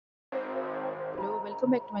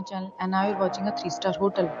welcome back to my channel, and now you're watching a 3-star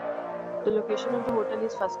hotel. The location of the hotel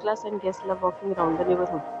is first class and guests love walking around the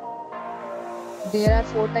neighborhood. There are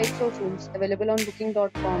 4 types of rooms available on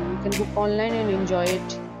booking.com. You can book online and enjoy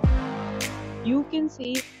it. You can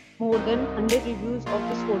see more than 100 reviews of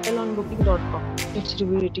this hotel on booking.com. Its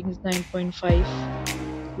review rating is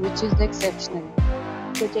 9.5, which is exceptional.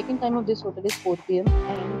 The check-in time of this hotel is 4 p.m.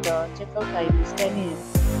 and the check-out time is 10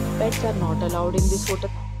 a.m. Pets are not allowed in this hotel.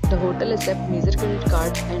 The hotel accepts major credit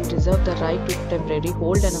cards and reserves the right to temporarily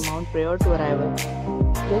hold an amount prior to arrival.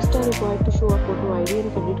 Guests are required to show a photo ID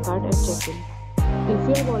and credit card at check-in. If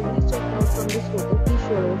you have already checked out from this hotel, please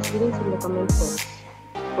share your experience in the comments box.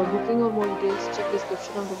 For booking or more details, check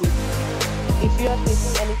description of the video. If you are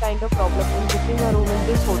facing any kind of problem in booking a room in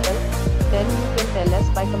this hotel, then you can tell us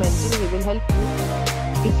by commenting. We will help you.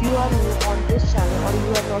 If you are new on this channel or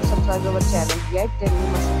you have not subscribed our channel yet, then you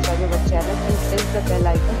must subscribe our channel and press the bell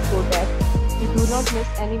icon so that you do not miss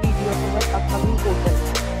any video of our upcoming hotel.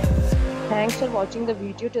 Thanks for watching the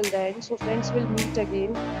video till the end. So friends, will meet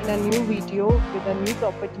again in a new video with a new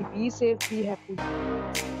property. Be safe, be happy.